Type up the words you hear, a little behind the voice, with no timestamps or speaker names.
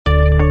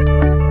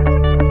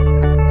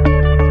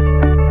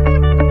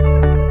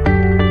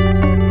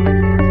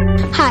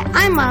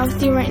smile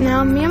with you right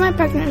now. Me and my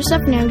partner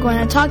Stephanie are going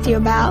to talk to you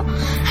about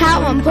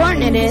how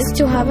important it is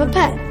to have a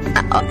pet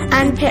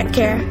and pet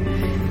care.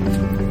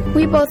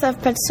 We both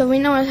have pets, so we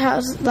know how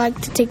it's like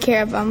to take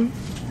care of them.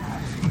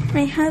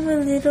 I have a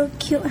little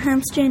cute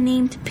hamster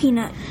named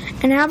Peanut.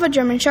 And I have a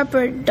German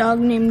Shepherd dog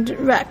named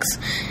Rex.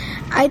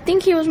 I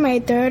think he was my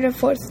third or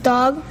fourth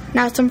dog.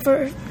 Now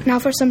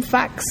for some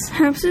facts.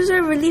 Hamsters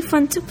are really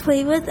fun to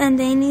play with, and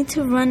they need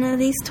to run at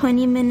least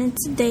 20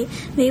 minutes a day.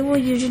 They will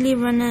usually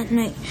run at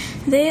night.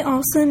 They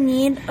also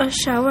need a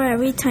shower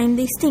every time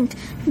they stink.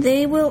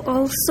 They will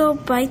also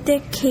bite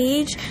their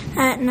cage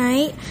at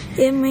night.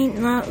 It might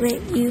not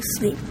let you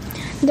sleep.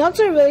 Dogs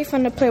are really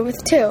fun to play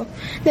with too.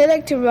 They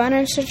like to run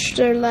and stretch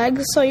their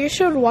legs, so you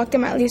should walk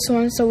them at least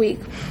once a week.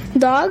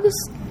 Dogs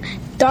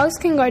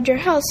can guard your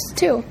house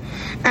too,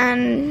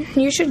 and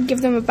you should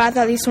give them a bath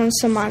at least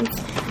once a month.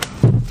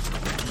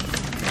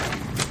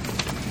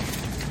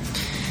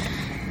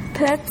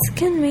 Pets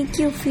can make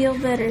you feel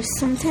better.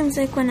 Sometimes,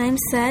 like when I'm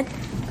sad,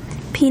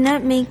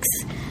 Peanut makes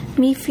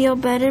me feel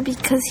better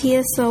because he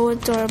is so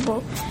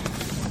adorable.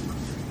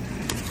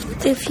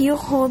 If you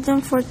hold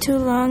them for too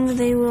long,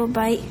 they will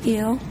bite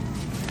you.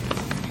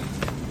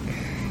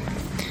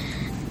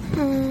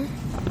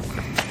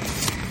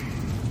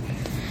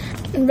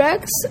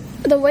 Rex,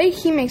 the way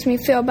he makes me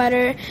feel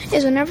better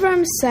is whenever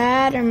I'm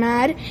sad or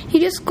mad, he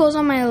just goes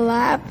on my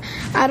lap.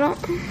 I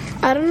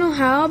don't know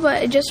how,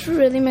 but it just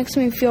really makes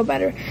me feel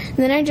better. And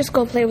then I just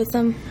go play with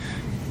them.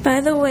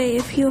 By the way,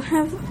 if you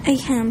have a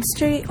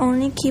hamster,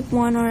 only keep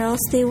one or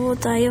else they will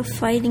die of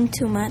fighting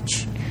too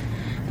much.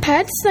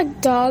 Pets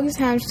like dogs,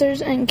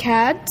 hamsters, and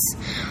cats,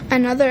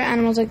 and other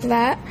animals like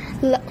that,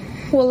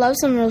 will love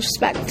some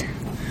respect.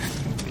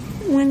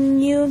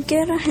 When you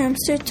get a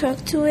hamster,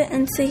 talk to it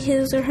and say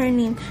his or her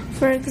name.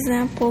 For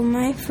example,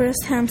 my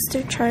first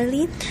hamster,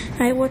 Charlie,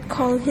 I would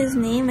call his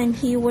name and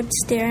he would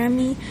stare at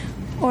me.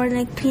 Or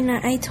like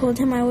Peanut, I told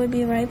him I would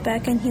be right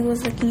back and he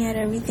was looking at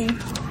everything.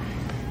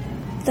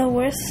 The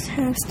worst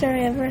hamster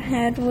I ever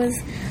had was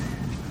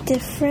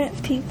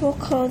different. People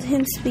called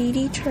him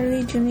Speedy,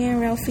 Charlie Jr.,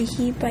 and Ralphie.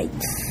 He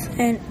bites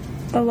and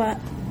a lot.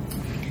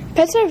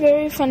 Pets are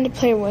very fun to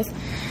play with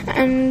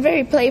and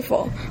very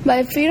playful. But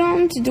if you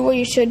don't do what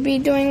you should be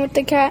doing with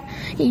the cat,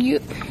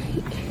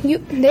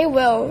 they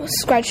will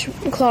scratch,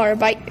 claw, or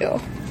bite you.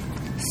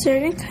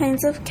 Certain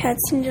kinds of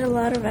cats need a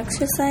lot of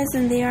exercise,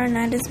 and they are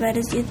not as bad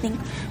as you think.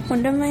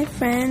 One of my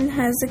friends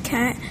has a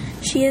cat.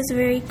 She is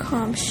very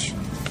calm.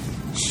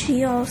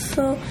 She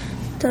also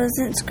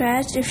doesn't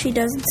scratch. If she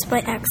does, it's by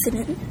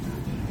accident.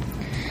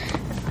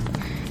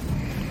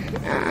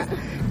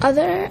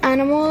 Other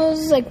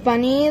animals like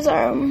bunnies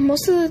are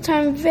most of the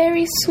time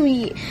very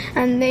sweet,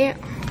 and they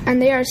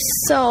are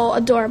so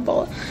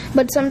adorable.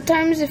 But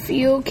sometimes if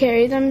you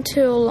carry them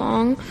too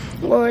long,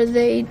 or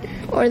they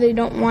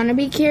don't want to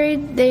be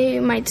carried, they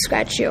might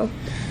scratch you.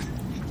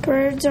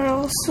 Birds are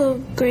also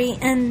great,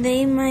 and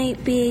they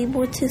might be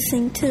able to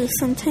sing too.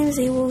 Sometimes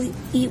they will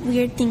eat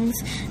weird things.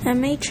 At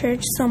my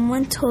church,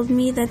 someone told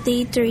me that they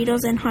eat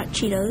Doritos and hot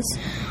Cheetos.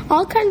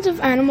 All kinds of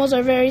animals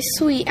are very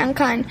sweet and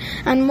kind,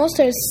 and most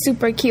are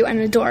super cute and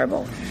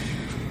adorable.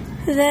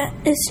 That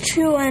is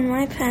true, and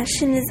my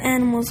passion is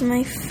animals.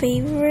 My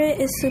favorite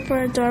is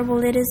super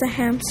adorable. It is a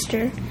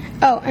hamster.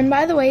 Oh, and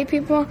by the way,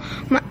 people,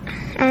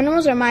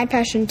 animals are my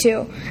passion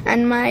too.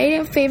 And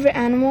my favorite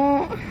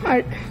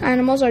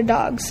animals are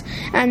dogs.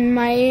 And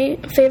my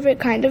favorite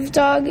kind of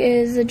dog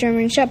is the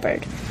German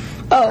Shepherd.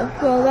 Oh,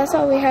 well, that's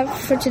all we have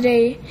for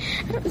today.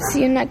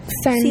 See you next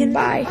time.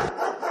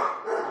 Bye.